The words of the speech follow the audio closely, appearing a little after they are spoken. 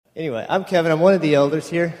Anyway, I'm Kevin. I'm one of the elders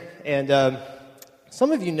here, and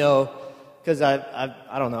some of you know, because I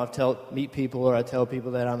don't know, meet people or I tell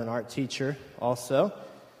people that I'm an art teacher also.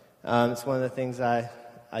 It's one of the things I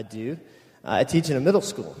do. I teach in a middle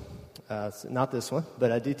school. Not this one,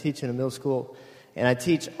 but I do teach in a middle school, and I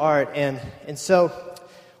teach art. And so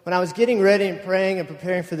when I was getting ready and praying and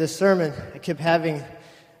preparing for this sermon, I kept having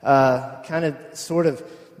sort of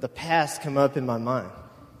the past come up in my mind.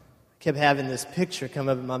 I kept having this picture come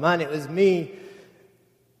up in my mind. It was me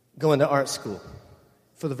going to art school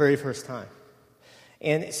for the very first time.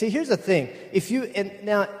 And see, here's the thing: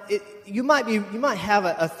 you might have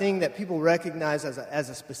a thing that people recognize as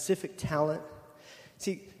a specific talent.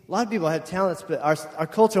 See, a lot of people have talents, but our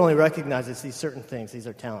culture only recognizes these certain things. These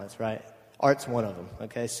are talents, right? Art's one of them.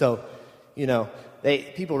 Okay, so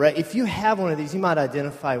if you have one of these, you might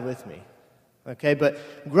identify with me. Okay, but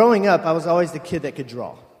growing up, I was always the kid that could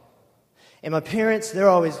draw. And my parents, they're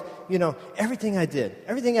always, everything I did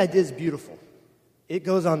is beautiful. It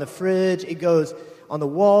goes on the fridge, it goes on the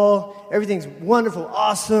wall, everything's wonderful,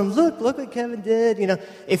 awesome. Look what Kevin did.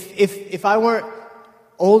 If I weren't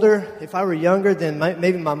older, if I were younger, then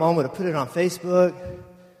maybe my mom would have put it on Facebook.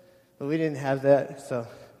 But we didn't have that,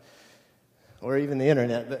 or even the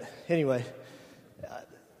internet. But anyway,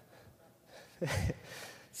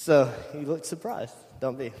 so you look surprised,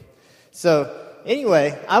 don't be. So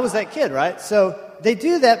anyway, I was that kid, right? So they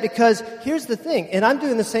do that because here's the thing, and I'm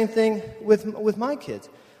doing the same thing with my kids.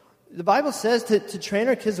 The Bible says to train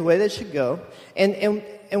our kids the way they should go, and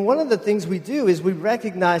one of the things we do is we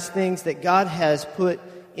recognize things that God has put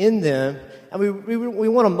in them, and we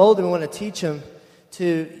want to mold them, we want to teach them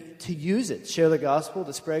to use it, share the gospel,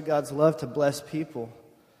 to spread God's love, to bless people.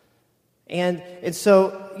 And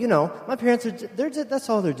so, my parents that's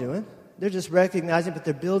all they're doing. They're just recognizing, but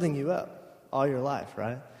they're building you up all your life,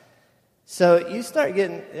 right? So you start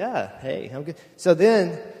getting, hey, I'm good. So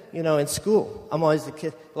then, in school, I'm always the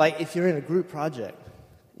kid. Like, if you're in a group project,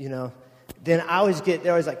 then they're always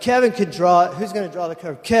like, Kevin can draw it. Who's going to draw the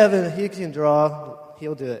cover? Kevin, he can draw.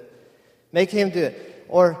 He'll do it. Make him do it.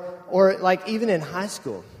 Or like, even in high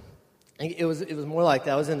school, it was more like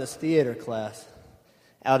that. I was in this theater class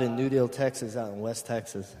out in New Deal, Texas, out in West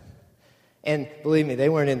Texas. And believe me, they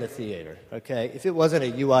weren't in the theater, okay? If it wasn't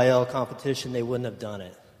a UIL competition, they wouldn't have done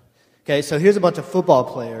it. Okay, so here's a bunch of football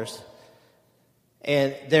players.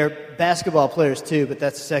 And they're basketball players too, but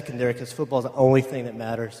that's secondary because football's the only thing that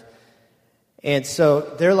matters. And so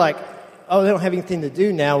they're like, oh, they don't have anything to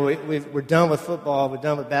do now. We're done with football. We're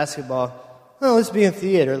done with basketball. Oh, let's be in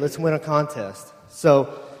theater. Let's win a contest.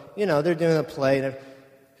 So, they're doing a play. And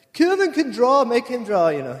Kevin can draw. Make him draw.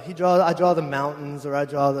 I draw the mountains, or I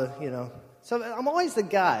draw the, So I'm always the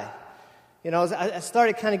guy. I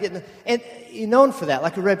started kind of getting, and you're known for that,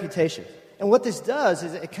 like a reputation. And what this does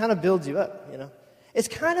is it kind of builds you up,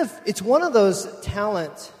 It's one of those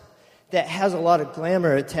talents that has a lot of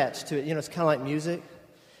glamour attached to it. It's kind of like music.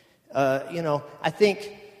 I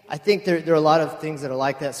think there are a lot of things that are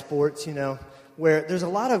like that, sports, where there's a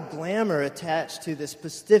lot of glamour attached to this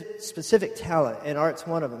specific talent, and art's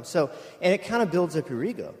one of them. So, and it kind of builds up your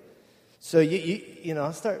ego. So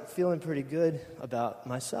I start feeling pretty good about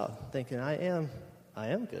myself, thinking I am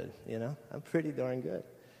good, I'm pretty darn good.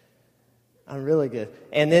 I'm really good.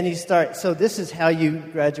 And then so this is how you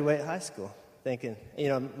graduate high school, thinking,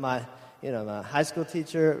 my high school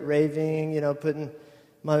teacher raving, putting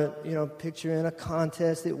my, picture in a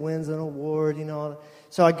contest, it wins an award,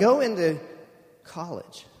 So I go into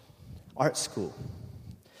college, art school,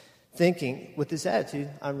 thinking with this attitude,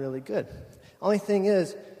 I'm really good. Only thing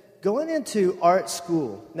is, going into art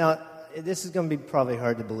school, now, this is going to be probably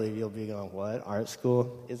hard to believe. You'll be going, what, art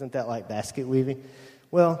school? Isn't that like basket weaving?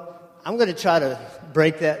 Well, I'm going to try to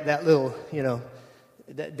break that little,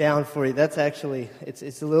 that down for you. That's actually,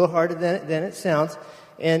 it's a little harder than it sounds.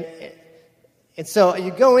 And so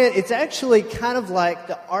you go in, it's actually kind of like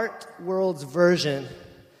the art world's version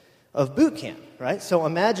of boot camp, right? So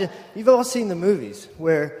imagine, you've all seen the movies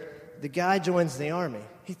where the guy joins the army.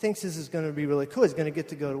 He thinks this is going to be really cool. He's going to get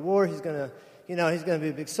to go to war. He's going to, he's going to be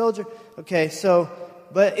a big soldier. Okay,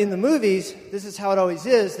 but in the movies, this is how it always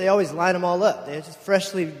is. They always line them all up. They have just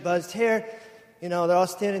freshly buzzed hair. They're all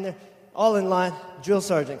standing there, all in line. Drill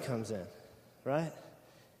sergeant comes in, right?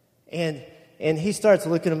 And he starts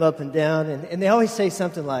looking them up and down. And they always say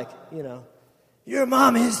something like, your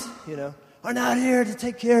mommies, are not here to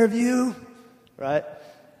take care of you, right?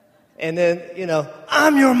 And then,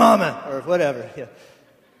 I'm your mama, or whatever.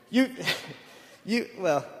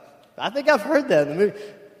 Well, I think I've heard that in the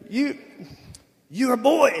movie. You are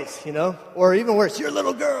boys, or even worse, you're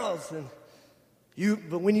little girls.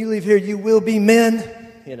 But when you leave here, you will be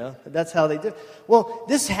men, That's how they do. Well,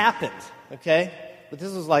 this happened, okay? But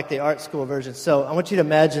this was like the art school version. So I want you to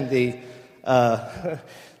imagine the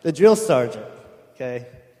the drill sergeant, okay?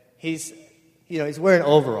 He's wearing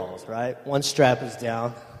overalls, right? One strap is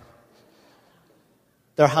down.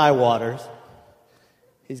 They're high waters.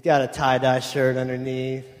 He's got a tie-dye shirt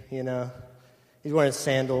underneath, He's wearing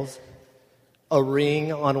sandals, a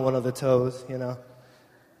ring on one of the toes,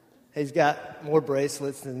 He's got more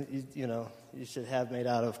bracelets than, you should have made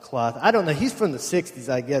out of cloth. I don't know. He's from the 60s,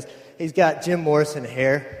 I guess. He's got Jim Morrison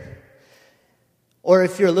hair. Or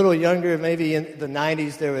if you're a little younger, maybe in the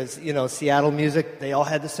 90s, there was, Seattle music. They all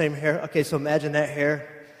had the same hair. Okay, so imagine that hair.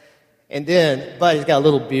 But he's got a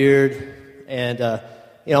little beard and, a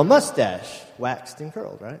mustache, waxed and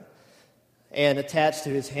curled, right? And attached to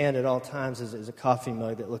his hand at all times is a coffee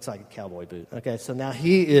mug that looks like a cowboy boot. Okay, so now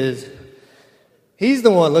he's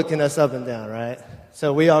the one looking us up and down, right?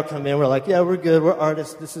 So we all come in, we're like, yeah, we're good, we're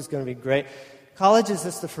artists, this is going to be great. College is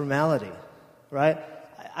just a formality, right?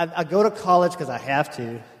 I go to college because I have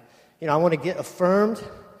to. I want to get affirmed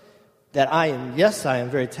that I am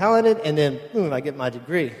very talented, and then, boom, I get my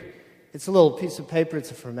degree. It's a little piece of paper, it's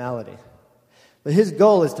a formality. But his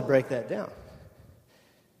goal is to break that down.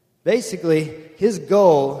 Basically, his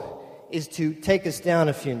goal is to take us down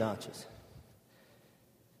a few notches.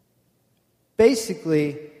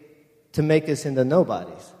 Basically, to make us into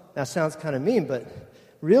nobodies. Now, sounds kind of mean, but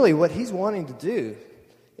really what he's wanting to do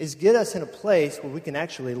is get us in a place where we can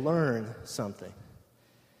actually learn something.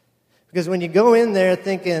 Because when you go in there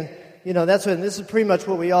thinking, this is pretty much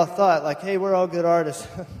what we all thought, like, hey, we're all good artists.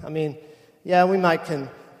 I mean, yeah, we might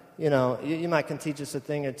you might can teach us a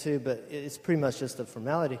thing or two, but it's pretty much just a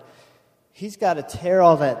formality. He's got to tear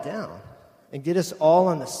all that down and get us all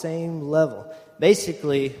on the same level.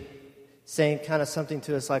 Basically, saying kind of something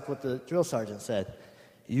to us like what the drill sergeant said.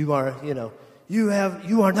 You are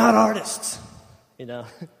not artists,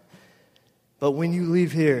 But when you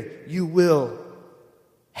leave here, you will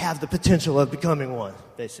have the potential of becoming one,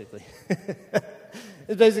 basically.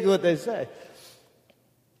 It's basically what they say.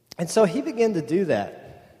 And so he began to do that.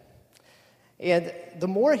 And the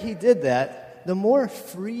more he did that, the more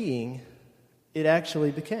freeing it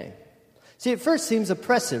actually became. See, at first seems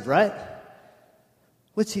oppressive, right?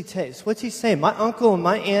 What's he saying? My uncle and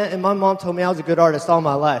my aunt and my mom told me I was a good artist all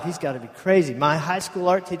my life. He's got to be crazy. My high school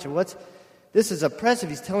art teacher, this is oppressive.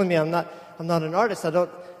 He's telling me I'm not an artist.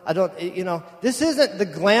 This isn't the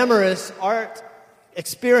glamorous art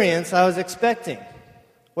experience I was expecting,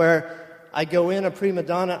 where I go in a prima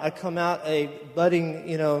donna, I come out a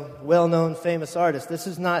budding, well-known, famous artist. This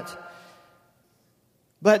is not.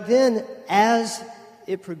 But then, as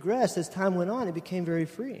it progressed, as time went on, it became very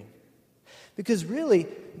freeing. Because really,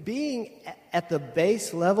 being at the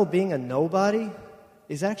base level, being a nobody,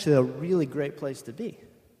 is actually a really great place to be.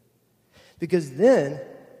 Because then,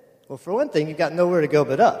 well, for one thing, you've got nowhere to go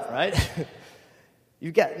but up, right?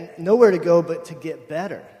 You've got nowhere to go but to get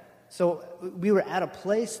better. So we were at a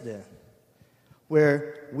place then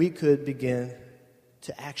where we could begin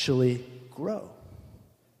to actually grow.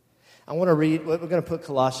 I want to read, we're going to put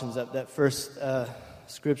Colossians up, that first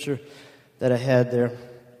scripture that I had there.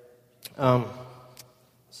 Let's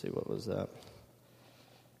see, what was that?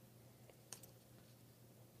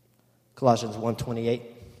 Colossians 1:28.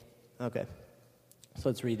 Okay, so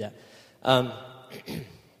let's read that.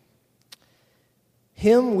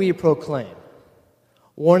 Him we proclaim,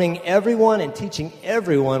 warning everyone and teaching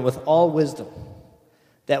everyone with all wisdom,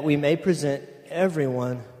 that we may present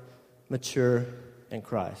everyone mature in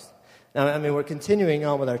Christ. Now, we're continuing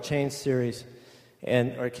on with our Change series,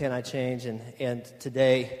 or Can I Change? And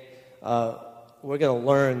today, we're going to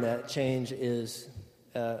learn that change is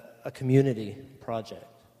a community project,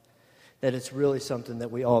 that it's really something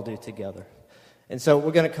that we all do together. And so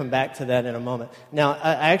we're going to come back to that in a moment. Now,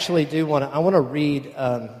 I actually I want to read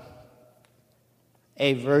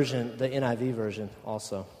a version, the NIV version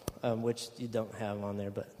also, which you don't have on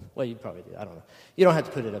there, but, well, you probably do, I don't know. You don't have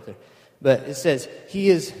to put it up there. But it says, He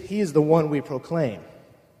is the one we proclaim,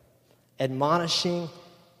 admonishing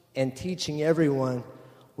and teaching everyone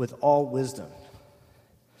with all wisdom,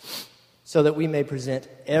 so that we may present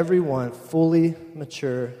everyone fully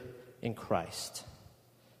mature in Christ.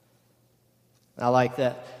 I like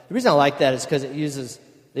that. The reason I like that is because the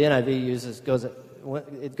NIV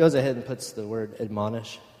goes ahead and puts the word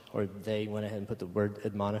admonish, or they went ahead and put the word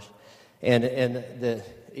admonish. And the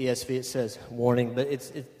ESV, it says warning, but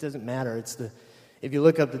it doesn't matter. If you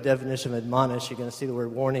look up the definition of admonish, you're going to see the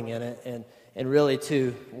word warning in it. And really,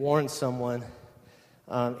 to warn someone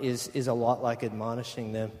is a lot like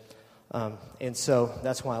admonishing them. And so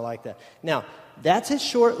that's why I like that. Now, that's a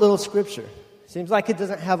short little scripture. Seems like it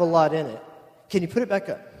doesn't have a lot in it. Can you put it back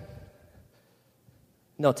up?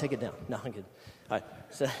 No, take it down. No, I'm good. All right.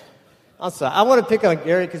 So, I'm sorry. I want to pick on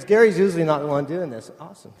Gary because Gary's usually not the one doing this.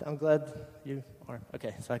 Awesome. I'm glad you are.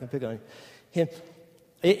 Okay, so I can pick on him.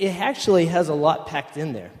 It actually has a lot packed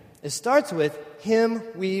in there. It starts with, Him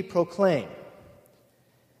we proclaim.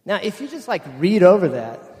 Now, if you just read over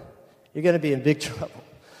that, you're going to be in big trouble.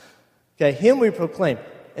 Okay, Him we proclaim.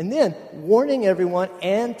 And then warning everyone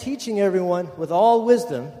and teaching everyone with all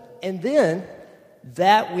wisdom, and then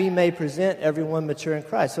that we may present everyone mature in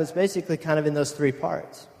Christ. So it's basically kind of in those three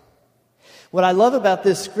parts. What I love about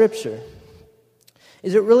this scripture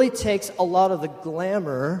is it really takes a lot of the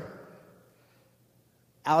glamour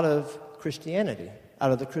out of Christianity,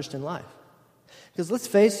 out of the Christian life. Because let's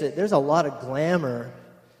face it, there's a lot of glamour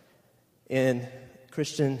in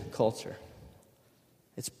Christian culture.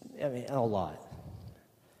 A lot.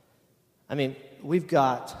 We've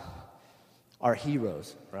got our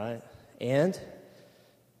heroes, right? And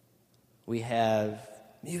we have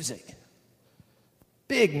music.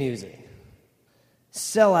 Big music.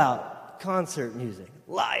 Sellout concert music.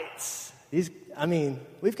 Lights.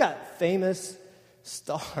 We've got famous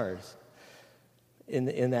stars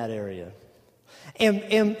in that area.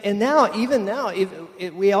 And now, even now,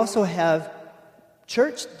 we also have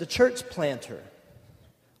the church planter,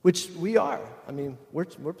 which we are.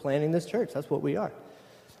 We're planting this church. That's what we are.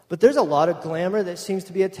 But there's a lot of glamour that seems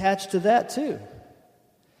to be attached to that too.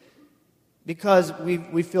 Because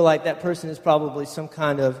we feel like that person is probably some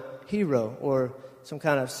kind of hero or some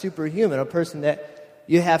kind of superhuman, a person that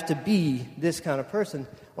you have to be this kind of person,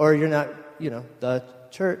 or you're not, the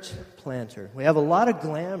church planter. We have a lot of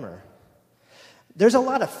glamour. There's a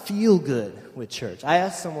lot of feel-good with church. I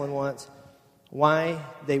asked someone once why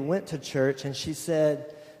they went to church, and she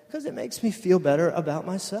said, because it makes me feel better about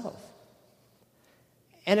myself.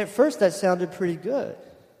 And at first that sounded pretty good.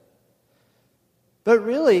 But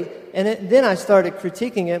really, then I started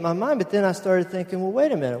critiquing it in my mind, but then I started thinking, well,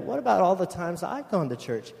 wait a minute, what about all the times I've gone to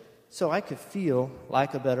church so I could feel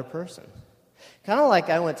like a better person? Kind of like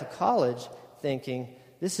I went to college thinking,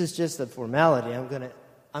 this is just a formality.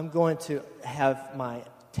 I'm going to have my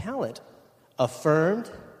talent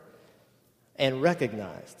affirmed and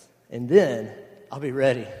recognized, and then I'll be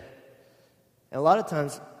ready. And a lot of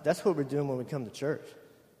times, that's what we're doing when we come to church.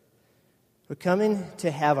 We're coming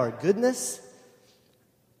to have our goodness,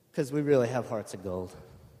 because we really have hearts of gold.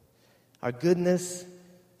 Our goodness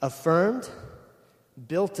affirmed,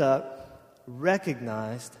 built up,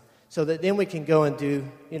 recognized, so that then we can go and do,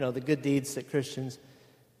 the good deeds that Christians,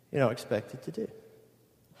 expected to do.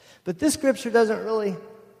 But this scripture doesn't really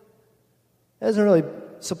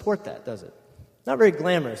support that, does it? Not very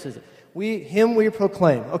glamorous, is it? Him we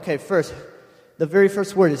proclaim. Okay, first, the very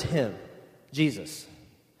first word is Him, Jesus.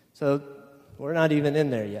 So we're not even in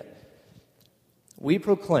there yet. We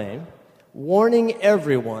proclaim, warning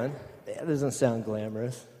everyone. That doesn't sound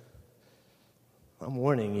glamorous. I'm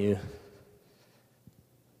warning you.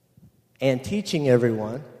 And teaching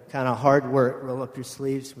everyone, kind of hard work, roll up your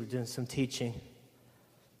sleeves, we're doing some teaching.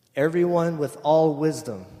 Everyone with all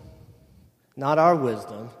wisdom. Not our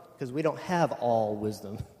wisdom, because we don't have all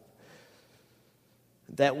wisdom.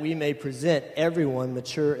 That we may present everyone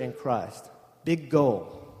mature in Christ. Big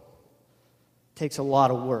goal. Takes a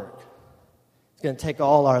lot of work. It's going to take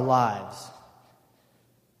all our lives.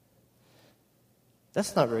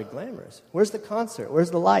 That's not very glamorous. Where's the concert?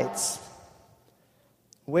 Where's the lights?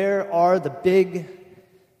 Where are the big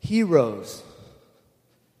heroes?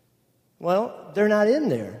 Well, they're not in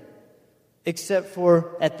there, except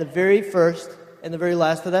for at the very first and the very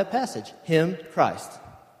last of that passage, Him, Christ.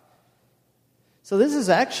 So this is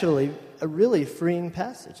actually a really freeing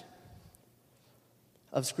passage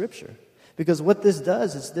of Scripture. Because what this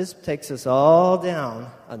does is this takes us all down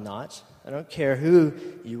a notch. I don't care who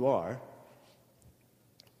you are.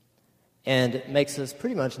 And it makes us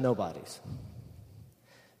pretty much nobodies.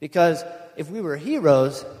 Because if we were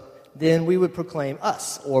heroes, then we would proclaim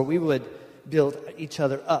us, or we would build each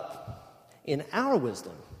other up in our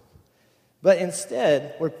wisdom. But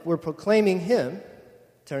instead, we're proclaiming Him,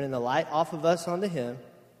 turning the light off of us onto Him,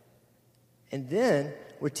 and then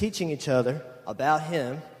we're teaching each other about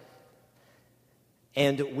Him,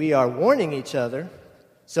 and we are warning each other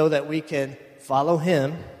so that we can follow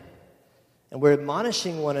Him, and we're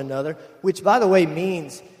admonishing one another, which, by the way,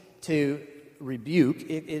 means to rebuke.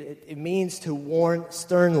 It means to warn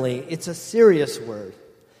sternly. It's a serious word.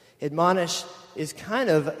 Admonish is kind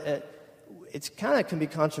of can be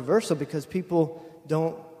controversial because people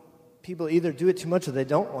either do it too much or they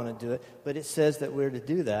don't want to do it, but it says that we're to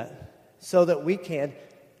do that so that we can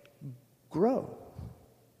grow.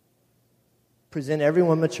 present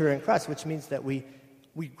everyone mature in Christ, which means that we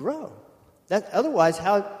grow. Otherwise,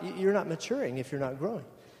 how you're not maturing if you're not growing.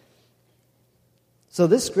 So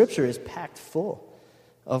this scripture is packed full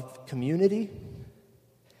of community,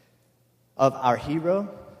 of our hero,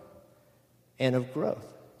 and of growth.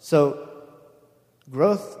 So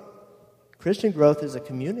Christian growth is a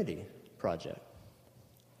community project.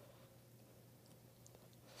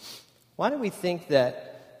 Why do we think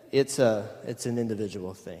that it's an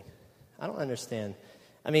individual thing? I don't understand.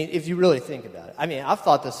 I mean, if you really think about it. I mean, I've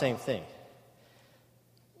thought the same thing.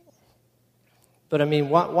 But I mean,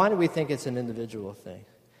 why do we think it's an individual thing?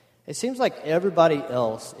 It seems like everybody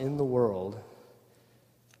else in the world,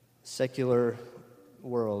 secular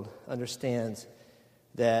world, understands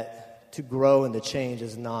that to grow and to change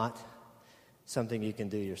is not something you can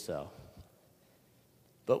do yourself.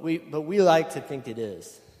 But we like to think it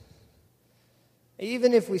is.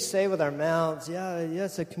 Even if we say with our mouths, yeah,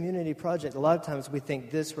 it's a community project, a lot of times we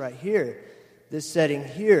think this right here, this setting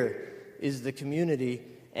here is the community,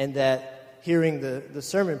 and that hearing the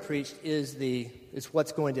sermon preached is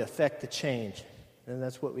what's going to affect the change. And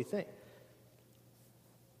that's what we think.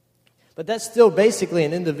 But that's still basically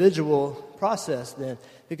an individual process then,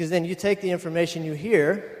 because then you take the information you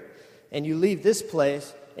hear and you leave this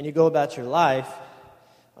place and you go about your life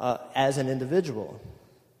as an individual.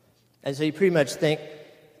 And so you pretty much think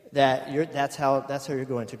that that's how you're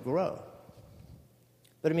going to grow.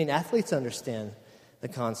 But I mean, athletes understand the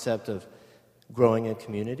concept of growing in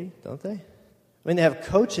community, don't they? I mean, they have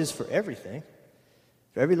coaches for everything,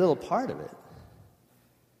 for every little part of it.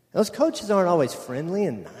 Those coaches aren't always friendly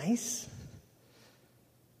and nice.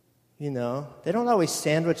 You know, they don't always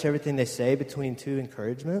sandwich everything they say between two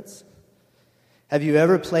encouragements. Have you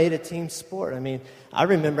ever played a team sport? I mean, I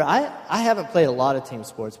remember, I haven't played a lot of team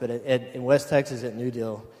sports, but in West Texas at New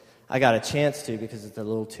Deal, I got a chance to because it's a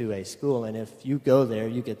little 2A school, and if you go there,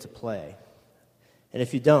 you get to play. And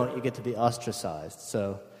if you don't, you get to be ostracized.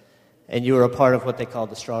 And you were a part of what they called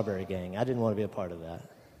the Strawberry Gang. I didn't want to be a part of that.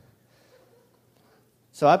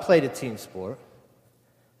 So I played a team sport.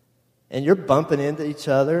 And you're bumping into each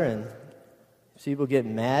other, and people get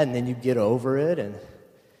mad, and then you get over it, and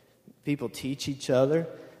people teach each other.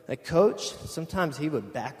 The coach, sometimes he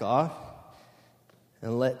would back off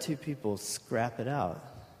and let two people scrap it out.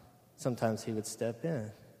 Sometimes he would step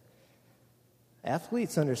in.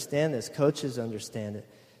 Athletes understand this. Coaches understand it.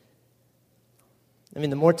 I mean,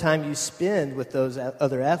 the more time you spend with those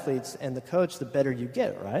other athletes and the coach, the better you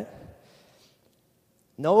get, right?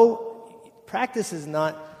 No, practice is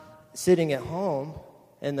not sitting at home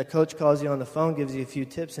and the coach calls you on the phone, gives you a few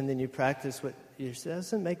tips, and then you practice what you say. That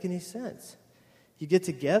doesn't make any sense. You get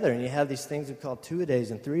together and you have these things we call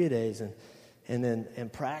 2-a-days and 3-a-days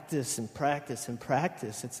and practice and practice and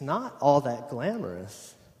practice. It's not all that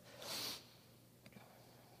glamorous.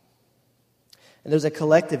 And there's a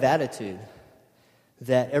collective attitude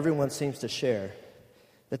that everyone seems to share,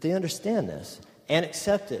 that they understand this and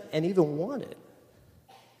accept it and even want it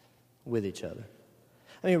with each other.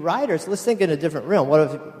 I mean, writers, let's think in a different realm.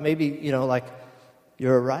 What if maybe, like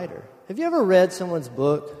you're a writer. Have you ever read someone's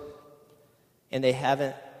book and they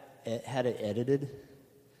haven't had it edited?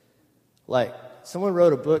 Like, someone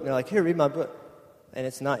wrote a book and they're like, here, read my book. And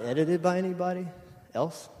it's not edited by anybody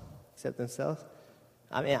else except themselves?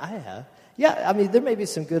 I mean, I have. Yeah, I mean, there may be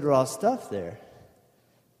some good raw stuff there.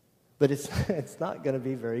 But it's not going to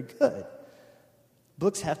be very good.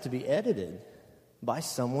 Books have to be edited by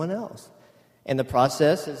someone else. And the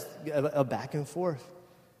process is a back and forth.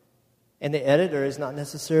 And the editor is not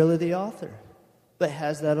necessarily the author, but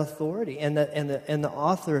has that authority. And the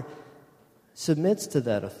author submits to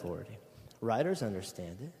that authority. Writers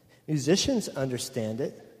understand it. Musicians understand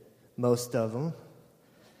it, most of them.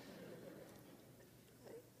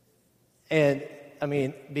 And, I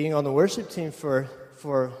mean, being on the worship team for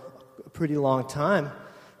a pretty long time,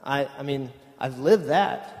 I've lived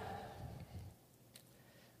that.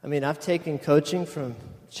 I mean, I've taken coaching from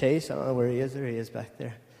Chase. I don't know where he is. There he is back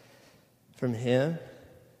there. From him.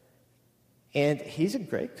 And he's a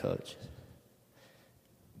great coach.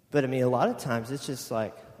 But, I mean, a lot of times it's just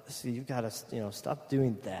like, see, you've got to, stop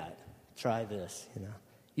doing that. Try this,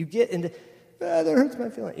 You get into, that hurts my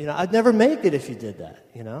feeling. I'd never make it if you did that,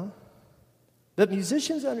 But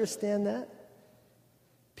musicians understand that.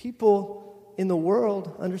 People in the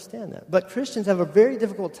world understand that. But Christians have a very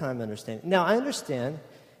difficult time understanding. Now, I understand,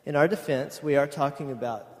 in our defense, we are talking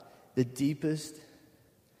about the deepest,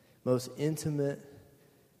 most intimate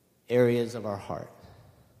areas of our heart.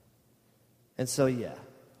 And so, yeah,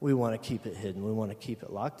 we want to keep it hidden. We want to keep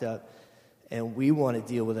it locked up. And we want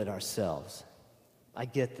to deal with it ourselves. I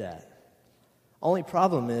get that. Only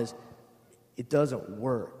problem is, it doesn't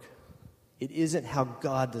work. It isn't how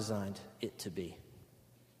God designed it to be.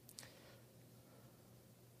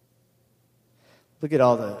 Look at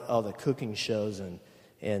all the cooking shows and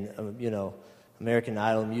American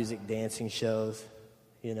Idol music dancing shows,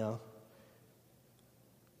 Isn't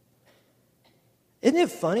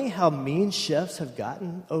it funny how mean chefs have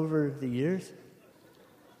gotten over the years?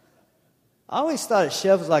 I always thought a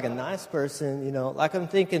chef was like a nice person, like I'm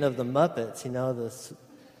thinking of the Muppets,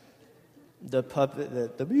 the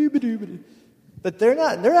puppet, but they're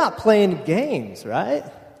not playing games, right?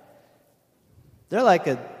 They're like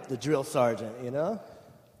the drill sergeant,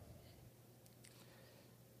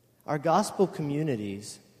 Our gospel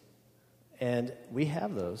communities, and we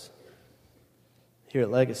have those here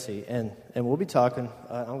at Legacy, and we'll be talking,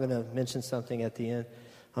 I'm going to mention something at the end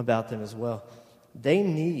about them as well.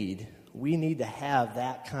 We need to have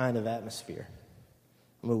that kind of atmosphere.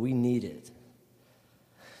 We need it.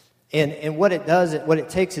 And what it does, what it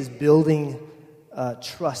takes is building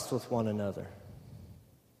trust with one another.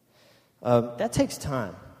 That takes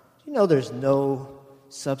time. There's no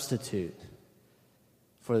substitute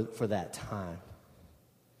for that time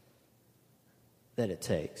that it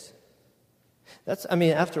takes.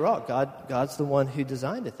 After all, God's the one who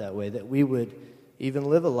designed it that way, that we would even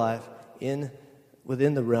live a life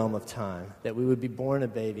within the realm of time, that we would be born a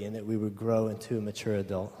baby and that we would grow into a mature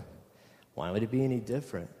adult. Why would it be any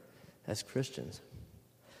different as Christians?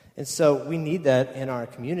 And so we need that in our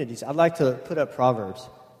communities. I'd like to put up Proverbs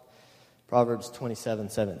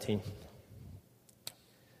 27:17.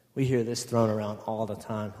 We hear this thrown around all the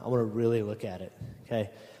time. I want to really look at it, okay?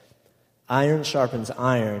 Iron sharpens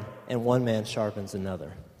iron, and one man sharpens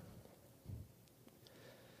another.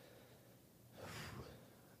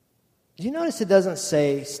 Do you notice it doesn't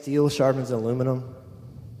say steel sharpens aluminum?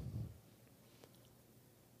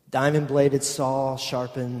 Diamond-bladed saw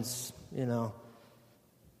sharpens, I don't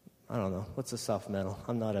know. What's a soft metal?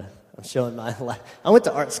 I'm showing my life. I went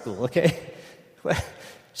to art school, okay?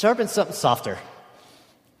 Sharpens something softer.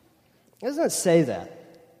 It doesn't say that.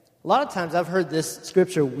 A lot of times I've heard this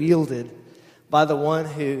scripture wielded by the one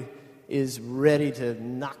who is ready to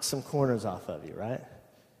knock some corners off of you, right?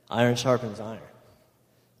 Iron sharpens iron.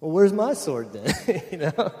 Well, where's my sword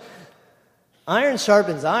then? Iron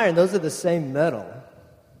sharpens iron. Those are the same metal,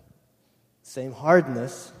 same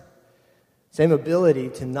hardness, same ability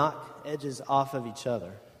to knock edges off of each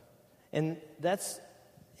other. And that's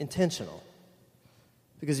intentional.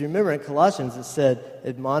 Because you remember in Colossians it said,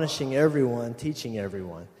 admonishing everyone, teaching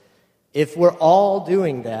everyone. If we're all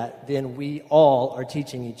doing that, then we all are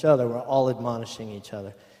teaching each other. We're all admonishing each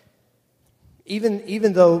other.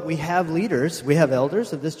 Even though we have leaders, we have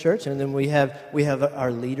elders of this church, and then we have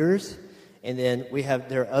our leaders, and then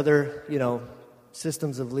there are other,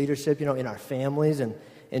 systems of leadership, in our families and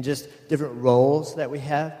just different roles that we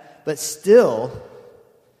have. But still,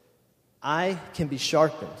 I can be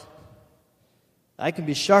sharpened. I can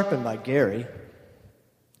be sharpened by Gary.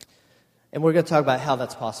 And we're going to talk about how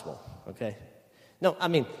that's possible, okay? No,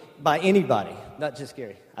 by anybody, not just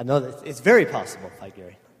Gary. I know that it's very possible by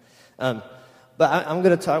Gary. But we're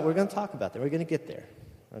going to talk about that. We're going to get there,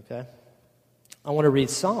 okay? I want to read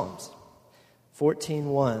Psalms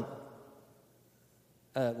 141.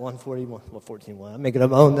 14:1. I'm making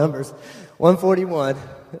up my own numbers. 141,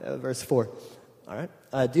 verse 4. All right.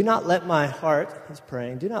 Do not let my heart, he's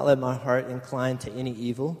praying, do not let my heart incline to any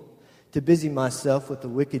evil, to busy myself with the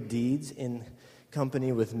wicked deeds in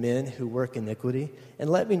company with men who work iniquity, and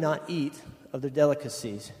let me not eat of their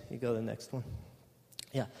delicacies. You go to the next one.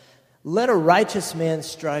 Yeah. Let a righteous man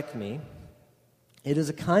strike me. It is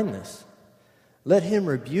a kindness. Let him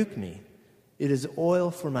rebuke me. It is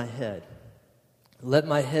oil for my head. Let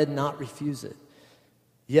my head not refuse it.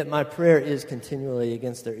 Yet my prayer is continually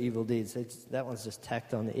against their evil deeds. That one's just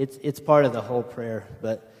tacked on. It's part of the whole prayer,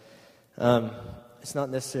 but it's not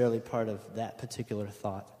necessarily part of that particular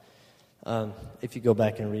thought. If you go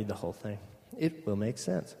back and read the whole thing, it will make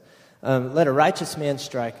sense. Let a righteous man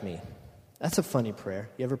strike me. That's a funny prayer.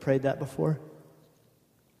 You ever prayed that before?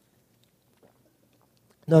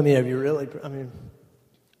 No, have you really?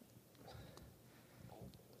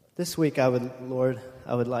 This week I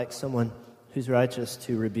would like someone who's righteous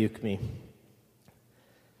to rebuke me.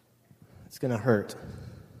 It's going to hurt.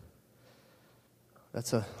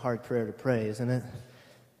 That's a hard prayer to pray, isn't it?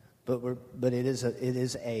 But it's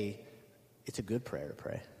a good prayer to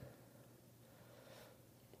pray.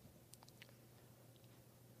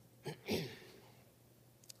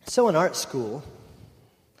 So in art school,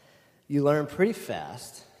 you learn pretty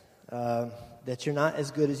fast that you're not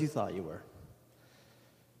as good as you thought you were.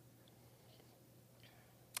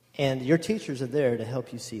 And your teachers are there to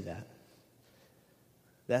help you see that.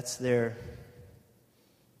 That's their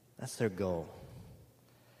goal.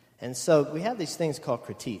 And so we have these things called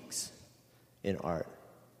critiques in art.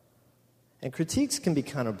 And critiques can be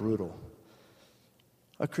kind of brutal.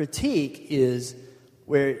 A critique is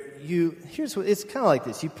where it's kind of like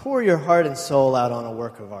this. You pour your heart and soul out on a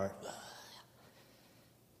work of art.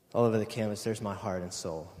 All over the canvas, there's my heart and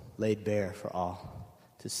soul, laid bare for all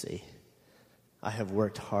to see. I have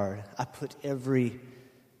worked hard. I put every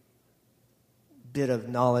bit of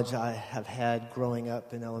knowledge I have had growing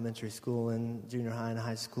up in elementary school and junior high and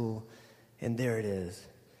high school, and there it is.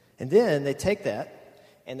 And then they take that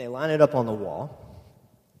and they line it up on the wall,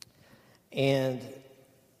 and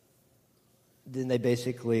then they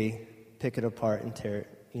basically pick it apart and tear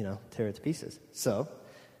it to pieces. So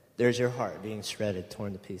there's your heart being shredded,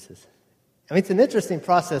 torn to pieces. I mean, it's an interesting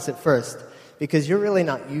process at first because you're really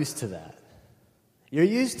not used to that. You're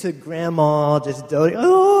used to grandma just doting,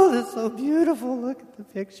 oh, that's so beautiful, look at the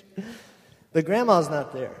picture. But grandma's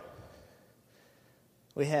not there.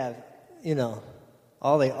 We have,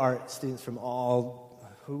 all the art students from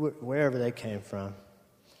wherever they came from.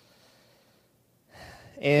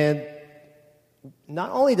 And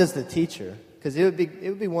not only does the teacher, because it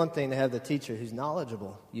would be one thing to have the teacher who's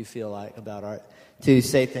knowledgeable, you feel like, about art, to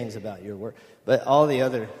say things about your work, but all the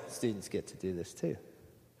other students get to do this too.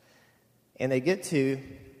 And they get to,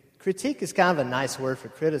 critique is kind of a nice word for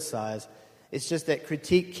criticize. It's just that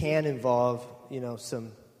critique can involve,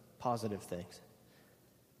 some positive things.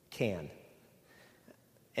 Can.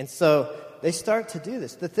 And so they start to do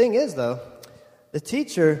this. The thing is, though, the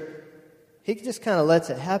teacher, he just kind of lets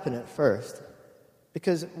it happen at first.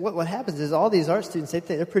 Because what happens is all these art students,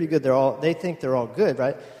 they're pretty good. They think they're all good,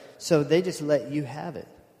 right? So they just let you have it.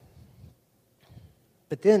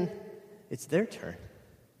 But then it's their turn.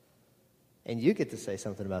 And you get to say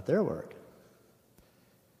something about their work.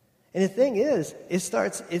 And the thing is, it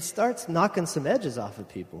starts knocking some edges off of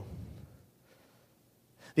people.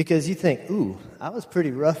 Because you think, ooh, I was pretty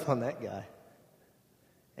rough on that guy.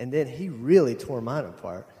 And then he really tore mine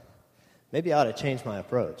apart. Maybe I ought to change my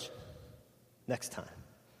approach next time.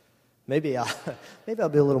 Maybe I'll be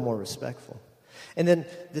a little more respectful. And then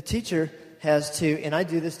the teacher has to, and I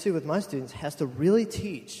do this too with my students, has to really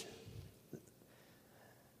teach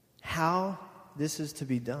how this is to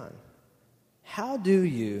be done. How do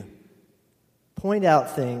you point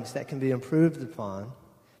out things that can be improved upon,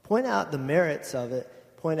 point out the merits of it,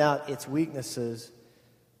 point out its weaknesses?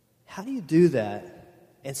 How do you do that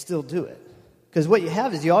and still do it? Because what you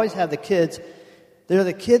have is you always have the kids, they're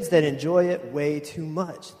the kids that enjoy it way too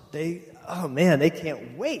much. They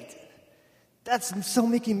can't wait. That's so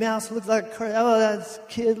Mickey Mouse, looks like a car. Oh, that's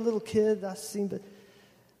little kid, I've seen, but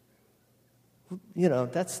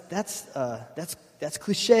that's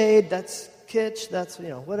cliched, that's kitsch, that's,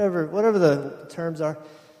 whatever the terms are.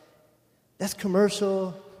 That's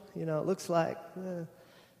commercial, it looks like.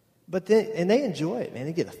 But then, and they enjoy it, man.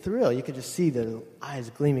 They get a thrill. You can just see their eyes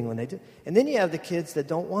gleaming when they do. And then you have the kids that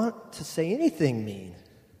don't want to say anything mean.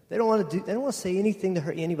 They don't want to say anything to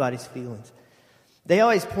hurt anybody's feelings. They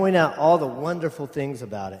always point out all the wonderful things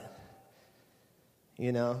about it.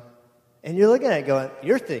 And you're looking at it going,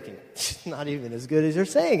 you're thinking, it's not even as good as you're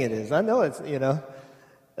saying it is. I know it's,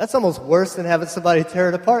 that's almost worse than having somebody tear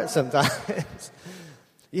it apart sometimes.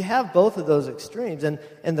 You have both of those extremes. And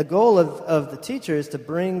the goal of the teacher is to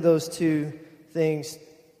bring those two things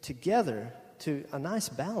together to a nice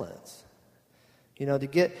balance. To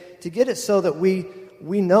get it so that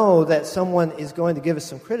we know that someone is going to give us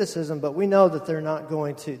some criticism, but we know that they're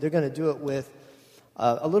going to do it with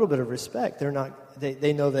a little bit of respect.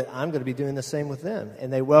 They know that I'm going to be doing the same with them,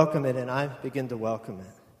 and they welcome it, and I begin to welcome it.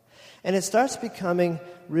 And it starts becoming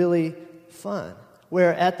really fun,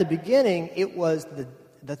 where at the beginning it was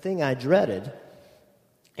the thing I dreaded,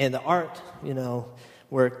 and the art,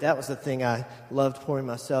 work, that was the thing I loved pouring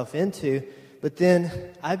myself into, but then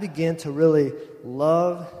I began to really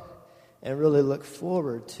love and really look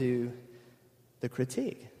forward to the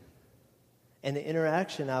critique and the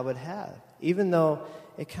interaction I would have, even though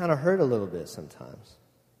it kind of hurt a little bit sometimes.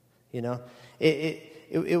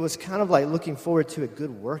 It was kind of like looking forward to a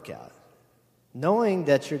good workout, knowing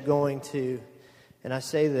that you're going to, and I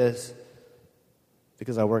say this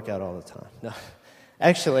because I work out all the time. No,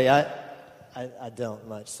 actually, I don't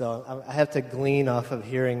much, so I have to glean off of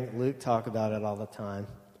hearing Luke talk about it all the time.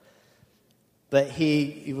 But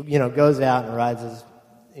he goes out and rides his,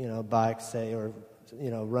 bike, say, or,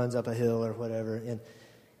 runs up a hill or whatever, and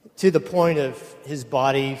to the point of his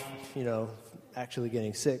body, actually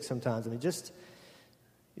getting sick sometimes.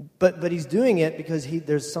 But he's doing it because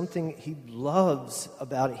there's something he loves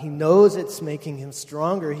about it. He knows it's making him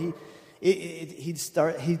stronger. He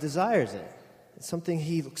desires it. It's something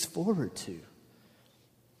he looks forward to.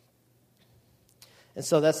 And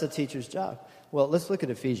so that's the teacher's job. Well, let's look at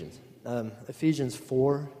Ephesians. Ephesians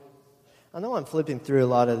 4. I know I'm flipping through a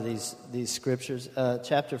lot of these scriptures.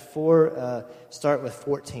 Chapter 4, start with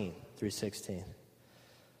 14 through 16.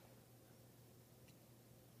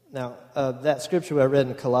 Now, that scripture I read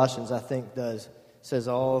in Colossians, I think, says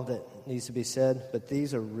all that needs to be said, but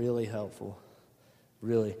these are really helpful.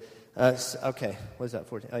 Really. Okay, what is that,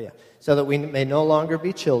 14? Oh, yeah. So that we may no longer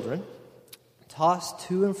be children, tossed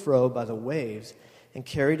to and fro by the waves and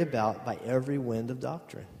carried about by every wind of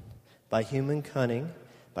doctrine, by human cunning,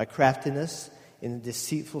 by craftiness in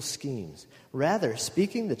deceitful schemes. Rather,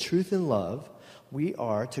 speaking the truth in love, we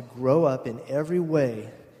are to grow up in every way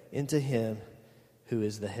into Him who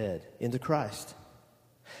is the head, into Christ,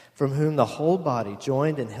 from whom the whole body,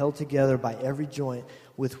 joined and held together by every joint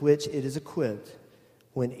with which it is equipped,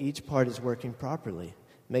 when each part is working properly,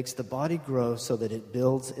 makes the body grow so that it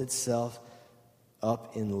builds itself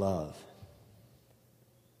up in love.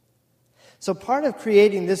 So part of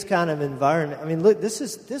creating this kind of environment, I mean, look, this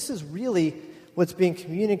is really what's being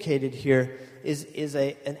communicated here is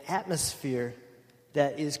an atmosphere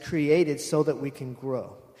that is created so that we can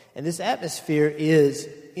grow. And this atmosphere is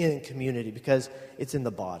in community because it's in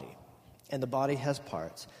the body. And the body has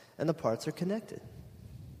parts, and the parts are connected.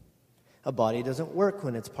 A body doesn't work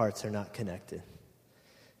when its parts are not connected.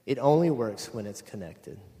 It only works when it's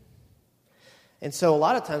connected. And so a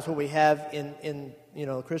lot of times what we have in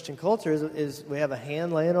Christian culture is we have a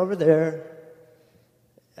hand laying over there,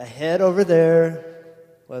 a head over there.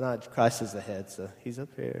 Well, not Christ is the head, so he's up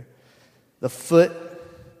here. The foot,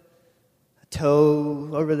 a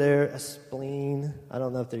toe over there, a spleen. I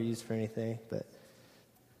don't know if they're used for anything, but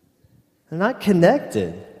they're not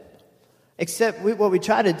connected. Except what we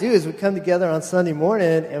try to do is we come together on Sunday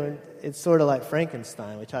morning, and it's sort of like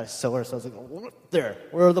Frankenstein. We try to sew ourselves, like, there,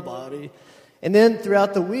 we're the body. And then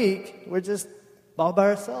throughout the week, we're just all by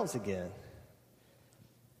ourselves again.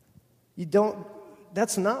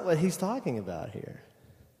 That's not what he's talking about here.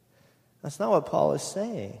 That's not what Paul is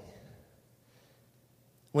saying.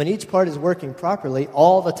 When each part is working properly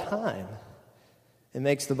all the time, it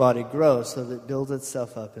makes the body grow so that it builds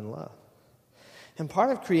itself up in love. And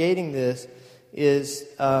part of creating this is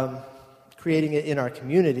creating it in our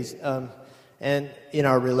communities and in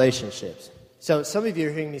our relationships. So some of you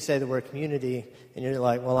are hearing me say the word community, and you're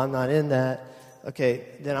like, well, I'm not in that. Okay,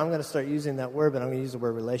 then I'm going to start using that word, but I'm going to use the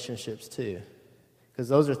word relationships too. Because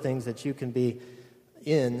those are things that you can be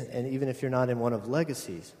in, and even if you're not in one of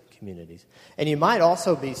Legacy's communities. And you might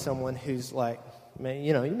also be someone who's like,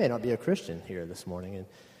 you may not be a Christian here this morning.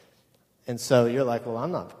 And so you're like, well,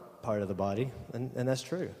 I'm not part of the body, and that's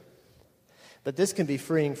true. But this can be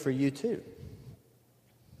freeing for you too.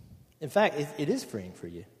 In fact, it is freeing for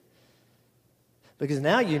you. Because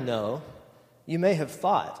now you may have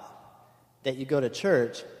thought that you go to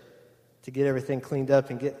church to get everything cleaned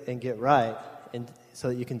up and get right, and so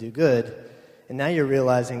that you can do good. And now you're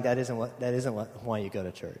realizing that isn't why you go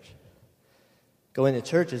to church. Going to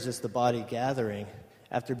church is just the body gathering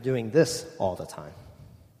after doing this all the time.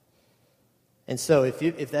 And so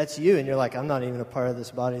if that's you and you're like, I'm not even a part of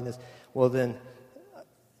this body, well then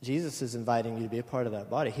Jesus is inviting you to be a part of that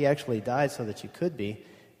body. He actually died so that you could be,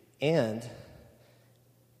 and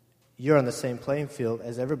you're on the same playing field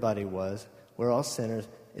as everybody was. We're all sinners.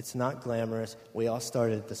 It's not glamorous. We all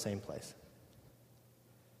started at the same place.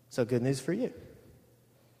 So good news for you.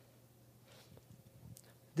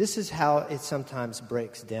 This is how it sometimes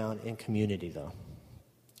breaks down in community, though,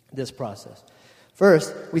 this process.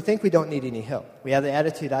 First, we think we don't need any help. We have the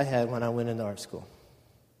attitude I had when I went into art school.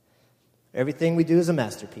 Everything we do is a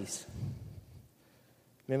masterpiece.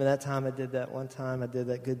 Remember that time I did that one time? I did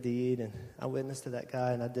that good deed, and I witnessed to that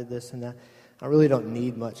guy, and I did this and that. I really don't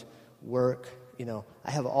need much work. I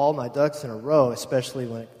have all my ducks in a row, especially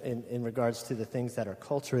when in regards to the things that are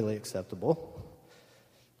culturally acceptable.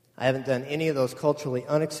 I haven't done any of those culturally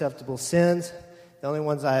unacceptable sins. The only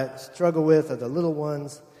ones I struggle with are the little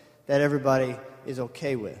ones that everybody is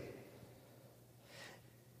okay with.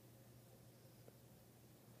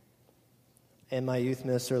 And my youth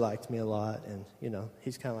minister liked me a lot, and,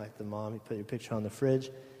 he's kind of like the mom. He put your picture on the fridge.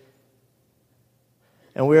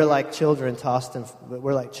 And we're like children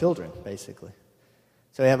we're like children, basically.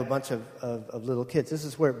 So we have a bunch of little kids. This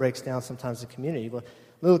is where it breaks down sometimes in the community. Well,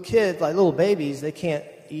 little kids, like little babies, they can't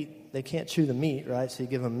chew the meat, right? So you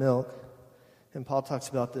give them milk. And Paul talks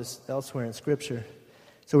about this elsewhere in Scripture.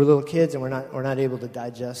 So we're little kids, and we're not able to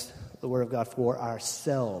digest the Word of God for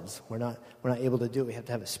ourselves. We're not able to do it. We have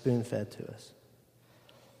to have it spoon-fed to us.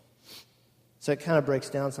 So it kind of breaks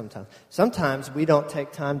down sometimes. Sometimes we don't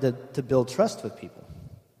take time to build trust with people.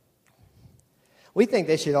 We think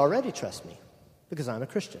they should already trust me because I'm a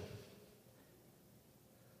Christian.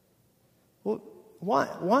 Well,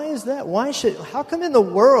 why is that? How come in the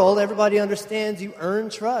world everybody understands you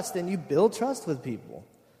earn trust and you build trust with people?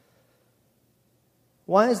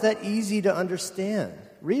 Why is that easy to understand?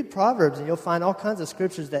 Read Proverbs and you'll find all kinds of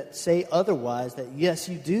scriptures that say otherwise, that yes,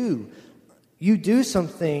 you do. You do some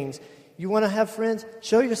things. You want to have friends?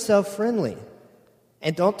 Show yourself friendly.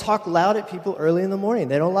 And don't talk loud at people early in the morning.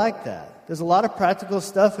 They don't like that. There's a lot of practical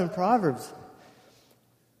stuff in Proverbs.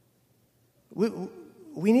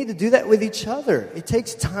 We need to do that with each other. It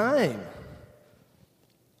takes time.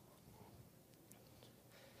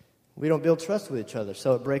 We don't build trust with each other,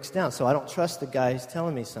 so it breaks down. So I don't trust the guy who's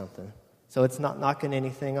telling me something. So it's not knocking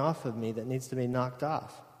anything off of me that needs to be knocked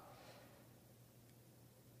off.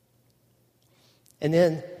 And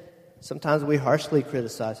then sometimes we harshly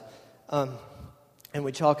criticize, and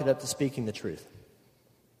we chalk it up to speaking the truth.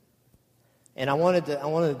 And I wanted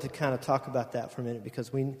to kind of talk about that for a minute,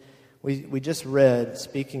 because we just read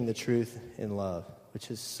speaking the truth in love, which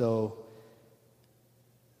is so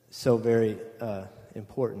very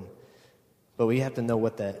important. But we have to know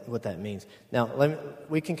what that means. Now,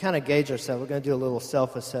 we can kind of gauge ourselves. We're going to do a little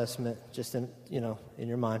self-assessment, just in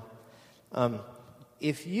your mind.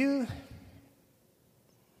 If you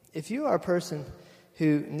are a person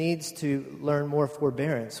who needs to learn more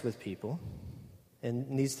forbearance with people and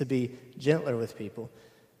needs to be gentler with people,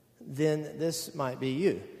 then this might be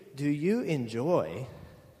you. Do you enjoy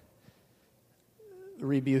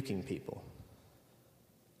rebuking people?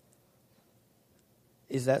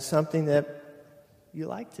 Is that something that you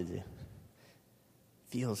like to do?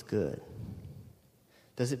 Feels good.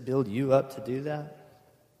 Does it build you up to do that?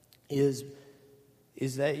 Is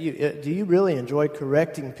that you? Do you really enjoy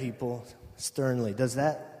correcting people sternly? Does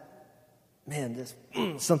that, there's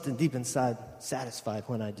something deep inside satisfied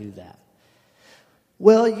when I do that?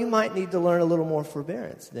 Well, you might need to learn a little more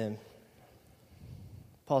forbearance then.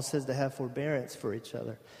 Paul says to have forbearance for each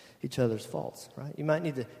other's faults, right? You might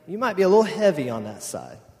be a little heavy on that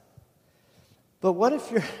side. But what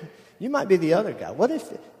if you might be the other guy? What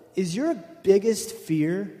if, is your biggest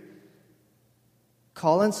fear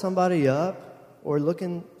calling somebody up or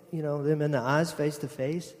looking, them in the eyes face to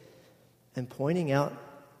face and pointing out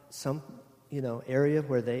some, area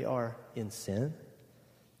where they are in sin,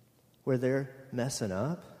 where they're messing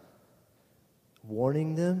up,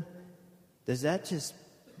 warning them? Does that just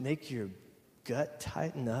make your gut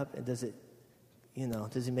tighten up? And does it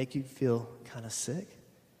make you feel kind of sick?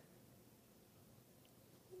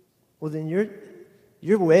 Well, then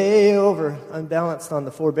you're way over unbalanced on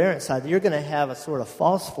the forbearance side. You're going to have a sort of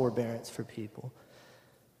false forbearance for people,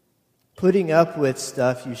 putting up with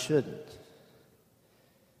stuff you shouldn't.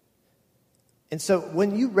 And so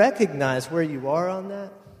when you recognize where you are on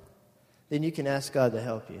that, then you can ask God to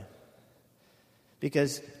help you.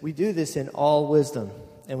 Because we do this in all wisdom,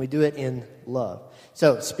 and we do it in love.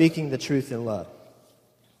 So, speaking the truth in love.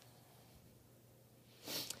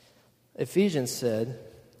 Ephesians said,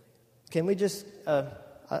 can we just,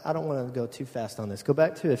 I don't want to go too fast on this. Go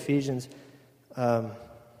back to Ephesians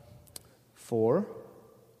 4.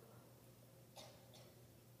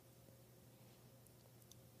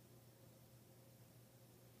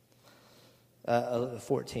 Uh,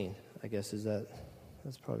 14, I guess,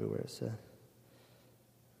 that's probably where it's at.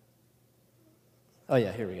 Oh,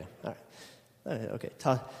 yeah, here we go. All right. Okay.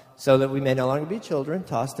 So that we may no longer be children,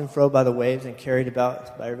 tossed and fro by the waves and carried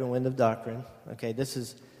about by every wind of doctrine. Okay, this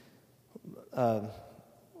is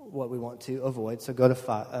what we want to avoid. So go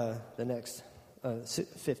to the next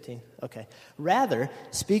 15. Okay. Rather,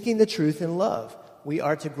 speaking the truth in love, we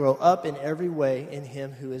are to grow up in every way in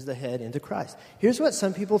Him who is the head, into Christ. Here's what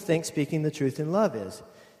some people think speaking the truth in love is: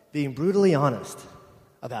 being brutally honest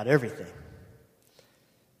about everything.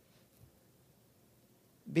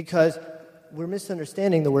 Because we're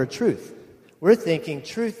misunderstanding the word truth. We're thinking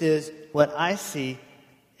truth is what I see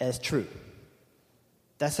as true.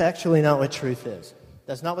 That's actually not what truth is.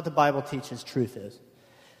 That's not what the Bible teaches truth is.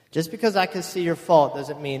 Just because I can see your fault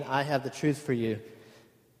doesn't mean I have the truth for you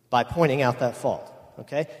by pointing out that fault.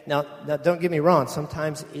 Okay? Now don't get me wrong.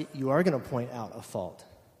 Sometimes you are going to point out a fault.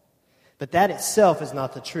 But that itself is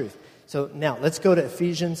not the truth. So now let's go to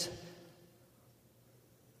Ephesians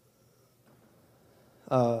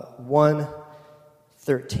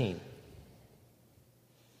 1:13.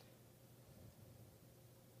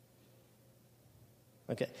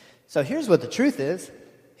 Okay, so here's what the truth is.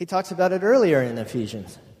 He talks about it earlier in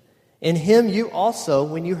Ephesians. In Him you also,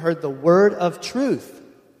 when you heard the word of truth,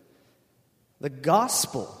 the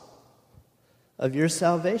gospel of your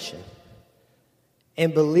salvation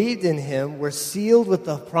and believed in him were sealed with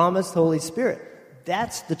the promised Holy Spirit.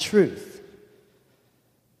 That's the truth.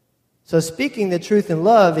 So speaking the truth in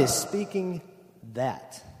love is speaking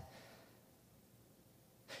that.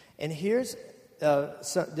 And here's,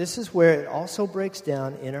 this is where it also breaks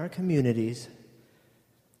down in our communities,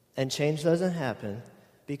 and change doesn't happen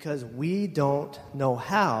because we don't know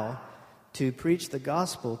how to preach the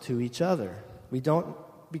gospel to each other.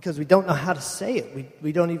 Because we don't know how to say it.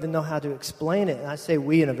 We don't even know how to explain it. And I say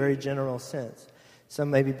we in a very general sense.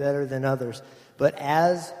 Some may be better than others. But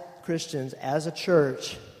as Christians, as a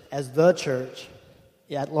church, as the church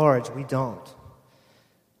at large, we don't.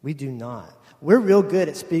 We do not. We're real good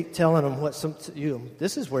at telling them what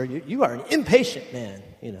this is where you are an impatient man.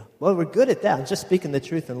 Well, we're good at that. I'm just speaking the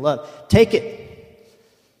truth in love. Take it.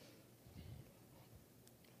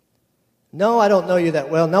 No, I don't know you that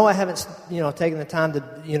well. No, I haven't, taken the time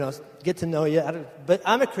to, get to know you. But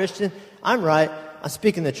I'm a Christian. I'm right. I'm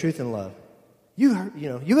speaking the truth in love.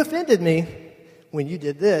 You offended me when you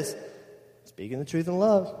did this. Speaking the truth in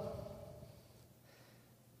love.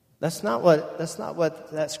 That's not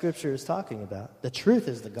what that scripture is talking about. The truth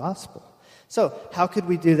is the gospel. So how could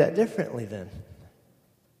we do that differently then?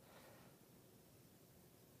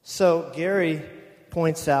 So Gary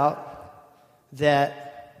points out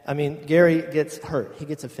that, Gary gets hurt. He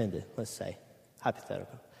gets offended, let's say,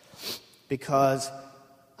 hypothetical. Because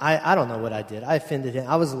I don't know what I did. I offended him.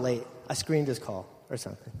 I was late. I screened his call or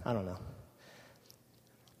something. I don't know.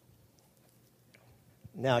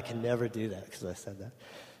 Now I can never do that because I said that.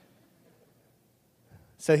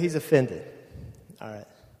 So he's offended. All right.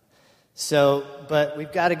 So, but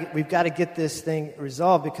we've got to get this thing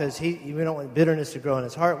resolved because we don't want bitterness to grow in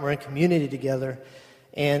his heart. We're in community together,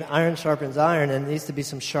 and iron sharpens iron, and there needs to be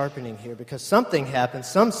some sharpening here because something happened,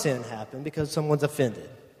 some sin happened because someone's offended.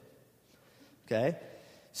 Okay?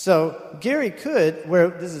 So Gary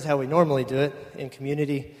this is how we normally do it in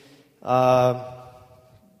community.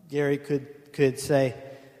 Gary could say,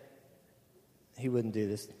 he wouldn't do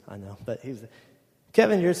this, I know, but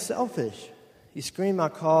Kevin, you're selfish. You screened my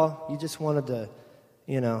call. You just wanted to,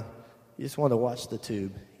 watch the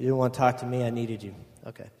tube. You didn't want to talk to me. I needed you.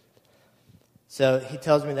 Okay. So he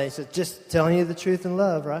tells me that. He says, just telling you the truth in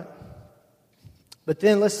love, right? But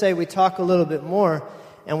then let's say we talk a little bit more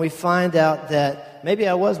and we find out that maybe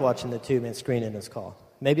I was watching the tube and screening his call.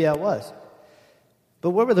 Maybe I was.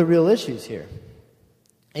 But what were the real issues here?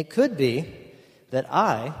 It could be that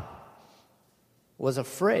I was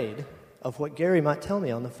afraid of what Gary might tell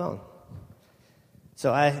me on the phone.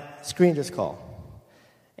 So I screened his call.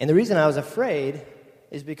 And the reason I was afraid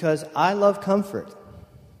is because I love comfort.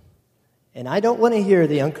 And I don't want to hear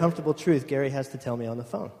the uncomfortable truth Gary has to tell me on the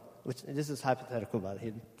phone. Which, this is hypothetical, by the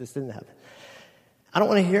way. This didn't happen. I don't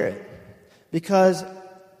want to hear it because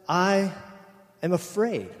I am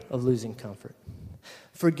afraid of losing comfort.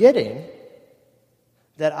 Forgetting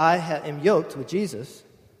that I am yoked with Jesus,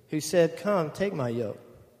 who said, come, take my yoke.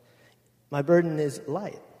 My burden is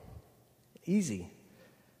light, easy.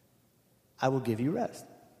 I will give you rest.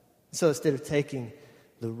 So instead of taking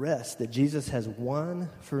the rest that Jesus has won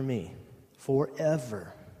for me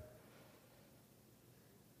forever,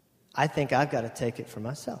 I think I've got to take it for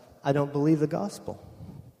myself. I don't believe the gospel.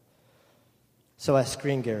 So I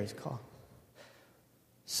screen Gary's call.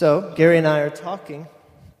 So Gary and I are talking.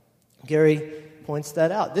 Gary points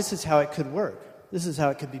that out. This is how it could work. This is how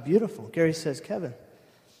it could be beautiful. Gary says, Kevin,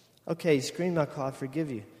 okay, you screened my call, I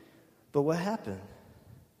forgive you. But what happened?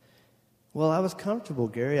 Well, I was comfortable,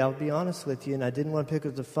 Gary. I'll be honest with you, and I didn't want to pick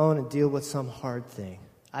up the phone and deal with some hard thing.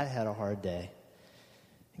 I had a hard day.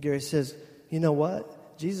 Gary says, you know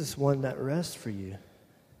what? Jesus won that rest for you.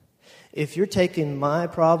 If you're taking my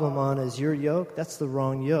problem on as your yoke, that's the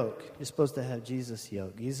wrong yoke. You're supposed to have Jesus'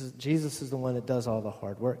 yoke. Jesus is the one that does all the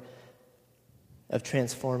hard work of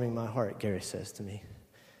transforming my heart, Gary says to me.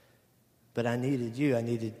 But I needed you. I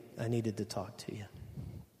needed to talk to you.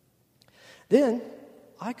 Then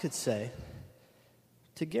I could say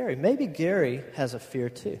to Gary, maybe Gary has a fear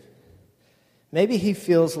too. Maybe he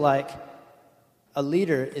feels like a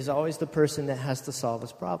leader is always the person that has to solve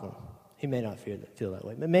his problem. He may not feel that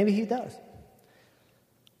way, but maybe he does.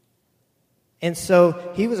 And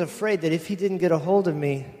so he was afraid that if he didn't get a hold of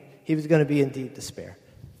me, he was going to be in deep despair.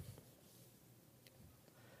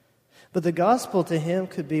 But the gospel to him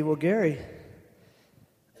could be, well, Gary,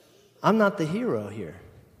 I'm not the hero here.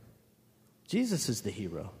 Jesus is the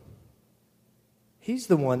hero. He's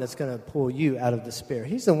the one that's going to pull you out of despair.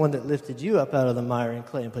 He's the one that lifted you up out of the mire and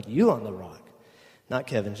clay and put you on the rock, not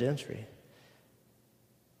Kevin Gentry.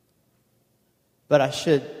 But I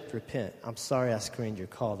should repent. I'm sorry I screened your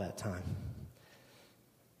call that time.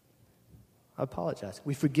 I apologize.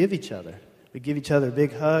 We forgive each other. We give each other a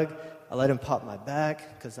big hug. I let him pop my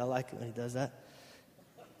back because I like it when he does that.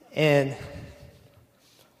 And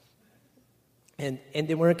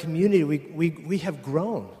then we're a community. We have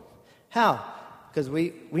grown. How? Because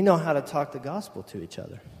we know how to talk the gospel to each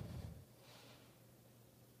other.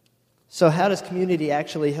 So how does community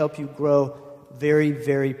actually help you grow very,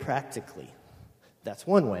 very practically? That's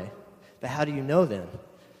one way. But how do you know then?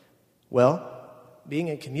 Well, being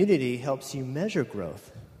in community helps you measure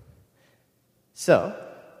growth. So,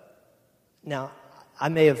 now, I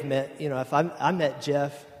may have met, if I met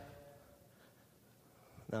Jeff,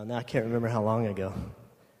 now I can't remember how long ago.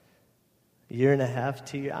 A year and a half,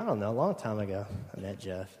 2 years, I don't know, a long time ago I met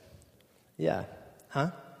Jeff. Yeah.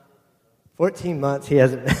 Huh? 14 months, he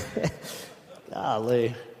hasn't met.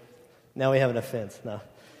 Golly. Now we have an offense. No.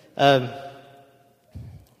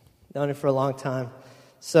 Known him for a long time.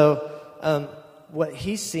 So, what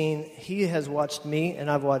he's seen, he has watched me, and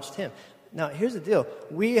I've watched him. Now, here's the deal.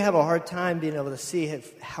 We have a hard time being able to see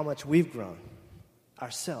how much we've grown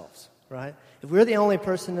ourselves, right? If we're the only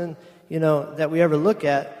person that we ever look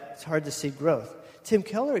at, it's hard to see growth. Tim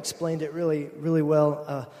Keller explained it really, really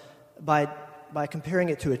well by comparing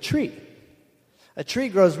it to a tree. A tree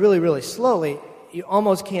grows really, really slowly. You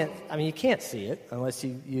almost can't, you can't see it unless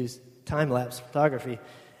you use time-lapse photography.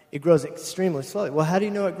 It grows extremely slowly. Well, how do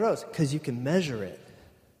you know it grows? Because you can measure it.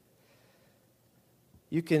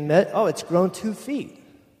 You can it's grown 2 feet.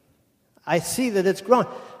 I see that it's grown.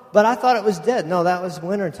 But I thought it was dead. No, that was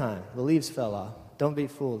wintertime. The leaves fell off. Don't be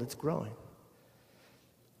fooled. It's growing.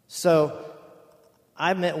 So,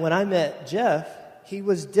 when I met Jeff, he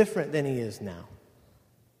was different than he is now.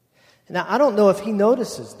 Now, I don't know if he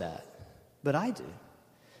notices that, but I do.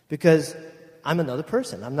 Because I'm another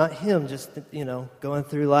person. I'm not him just, going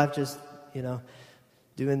through life just,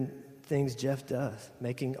 doing things Jeff does.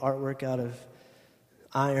 Making artwork out of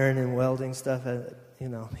iron and welding stuff.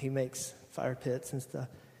 He makes fire pits and stuff.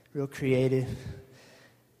 Real creative.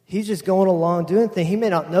 He's just going along doing things. He may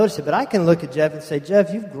not notice it, but I can look at Jeff and say,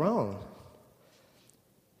 Jeff, you've grown.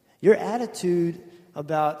 Your attitude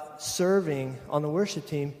about serving on the worship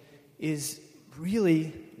team is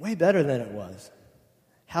really way better than it was.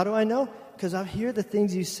 How do I know? Because I hear the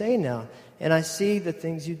things you say now, and I see the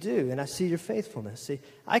things you do, and I see your faithfulness. See,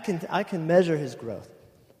 I can measure his growth.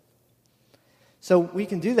 So we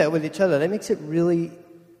can do that with each other. That makes it really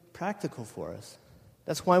practical for us.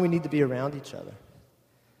 That's why we need to be around each other.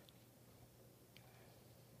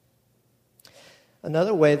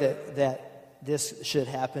 Another way that this should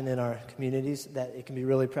happen in our communities, that it can be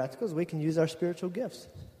really practical, is we can use our spiritual gifts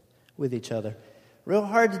with each other. Real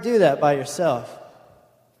hard to do that by yourself.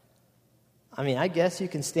 I guess you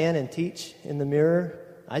can stand and teach in the mirror.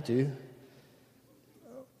 I do.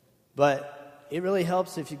 But it really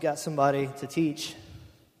helps if you've got somebody to teach.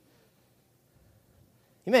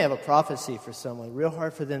 You may have a prophecy for someone. Real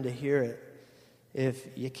hard for them to hear it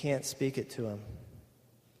if you can't speak it to them.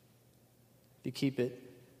 If you keep it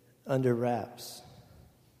under wraps.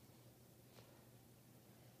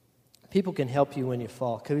 People can help you when you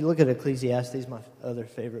fall. Can we look at Ecclesiastes, my other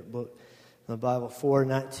favorite book in the Bible,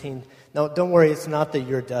 4:19. No, don't worry, it's not the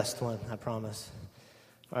 "you're dust" one, I promise.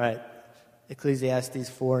 All right, Ecclesiastes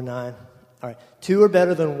 4:9. All right, 2 are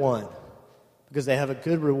better than 1 because they have a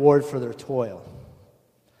good reward for their toil.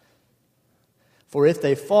 For if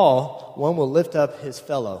they fall, one will lift up his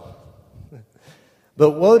fellow.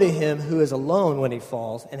 But woe to him who is alone when he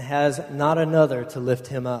falls and has not another to lift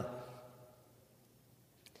him up.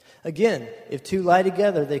 Again, if 2 lie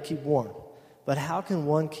together, they keep warm. But how can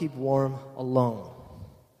one keep warm alone?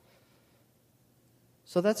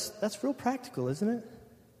 So that's real practical, isn't it?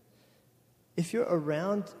 If you're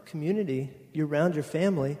around community, you're around your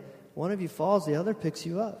family, one of you falls, the other picks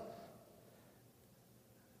you up.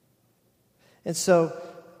 And so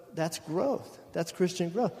that's growth. That's Christian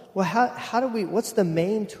growth. Well, what's the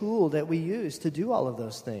main tool that we use to do all of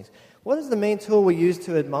those things? What is the main tool we use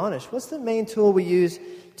to admonish? What's the main tool we use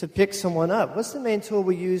to pick someone up? What's the main tool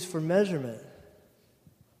we use for measurement?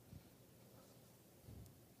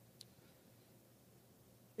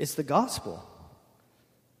 It's the gospel.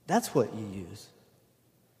 That's what you use.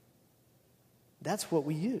 That's what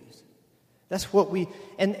we use. That's what we,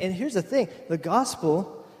 and here's the thing, the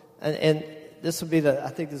gospel, and this will be I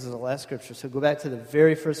think this is the last scripture, so go back to the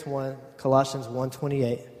very first one, Colossians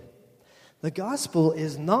 1:28. The gospel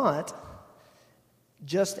is not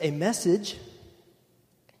just a message,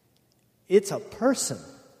 it's a person.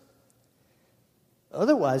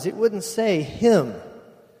 Otherwise, it wouldn't say him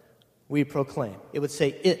we proclaim. It would say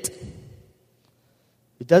it.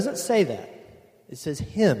 It doesn't say that. It says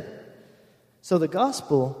him. So the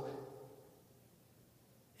gospel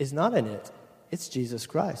is not in it. It's Jesus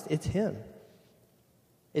Christ. It's Him.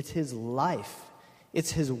 It's His life.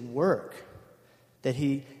 It's His work that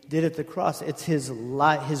He did at the cross. It's His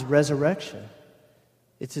life, His resurrection.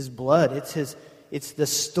 It's His blood. It's the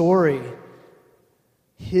story,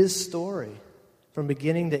 His story from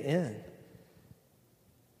beginning to end.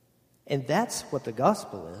 And that's what the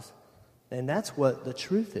gospel is. And that's what the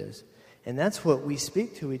truth is. And that's what we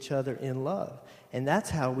speak to each other in love. And that's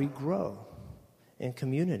how we grow in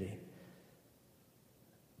community.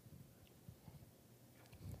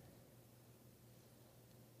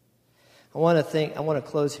 I want to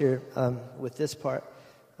close here with this part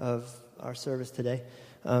of our service today,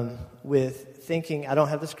 with thinking. I don't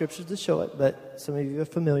have the scriptures to show it, but some of you are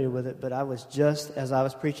familiar with it. But as I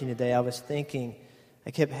was preaching today, I was thinking,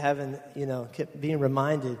 I kept being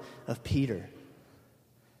reminded of Peter,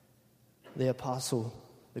 the apostle,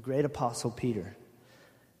 the great apostle Peter.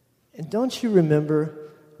 And don't you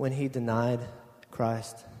remember when he denied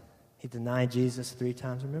Christ? He denied Jesus 3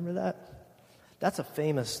 times. Remember that? That's a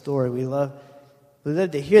famous story. We love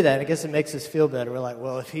to hear that. I guess it makes us feel better. We're like,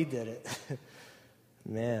 well, if he did it,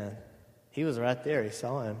 man, he was right there. He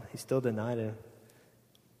saw him. He still denied him.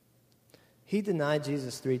 He denied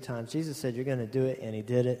Jesus 3 times. Jesus said, you're going to do it, and he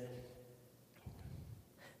did it.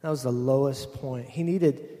 That was the lowest point. He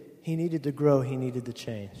needed to grow. He needed to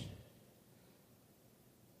change.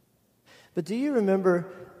 But do you remember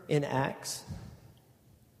in Acts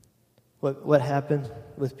what happened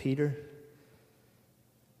with Peter?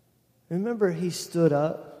 Remember, he stood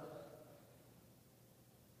up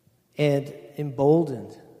and,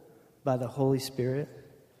 emboldened by the Holy Spirit,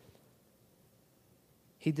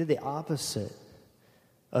 he did the opposite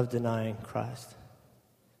of denying Christ,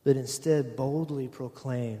 but instead boldly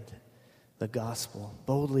proclaimed the gospel,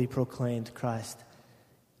 boldly proclaimed Christ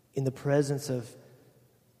in the presence of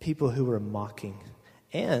people who were mocking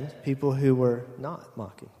and people who were not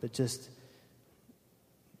mocking, but just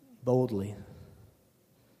boldly.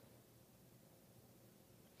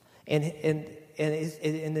 And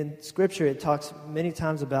in Scripture, it talks many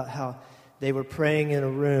times about how they were praying in a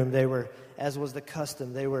room. They were, as was the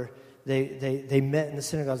custom, they met in the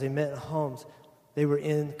synagogues. They met in homes. They were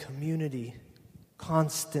in community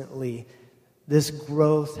constantly. This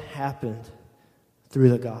growth happened through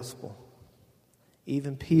the gospel.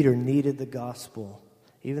 Even Peter needed the gospel.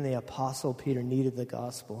 Even the apostle Peter needed the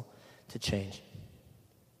gospel to change.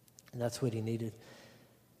 And that's what he needed.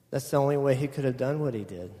 That's the only way he could have done what he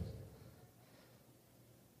did.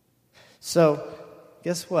 So,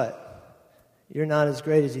 guess what? You're not as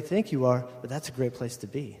great as you think you are, but that's a great place to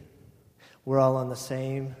be. We're all on the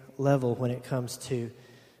same level when it comes to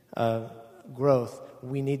growth.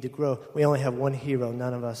 We need to grow. We only have one hero.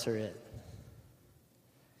 None of us are it.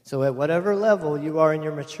 So at whatever level you are in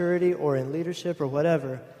your maturity or in leadership or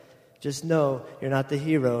whatever, just know you're not the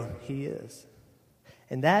hero. He is.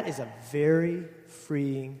 And that is a very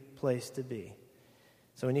freeing place to be.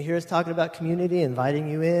 So when you hear us talking about community, inviting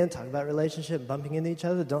you in, talking about relationship, bumping into each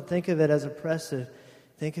other, don't think of it as oppressive.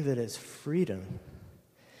 Think of it as freedom.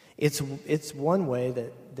 It's one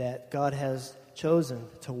way that God has chosen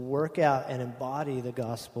to work out and embody the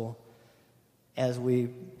gospel as we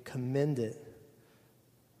commend it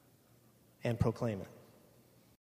and proclaim it.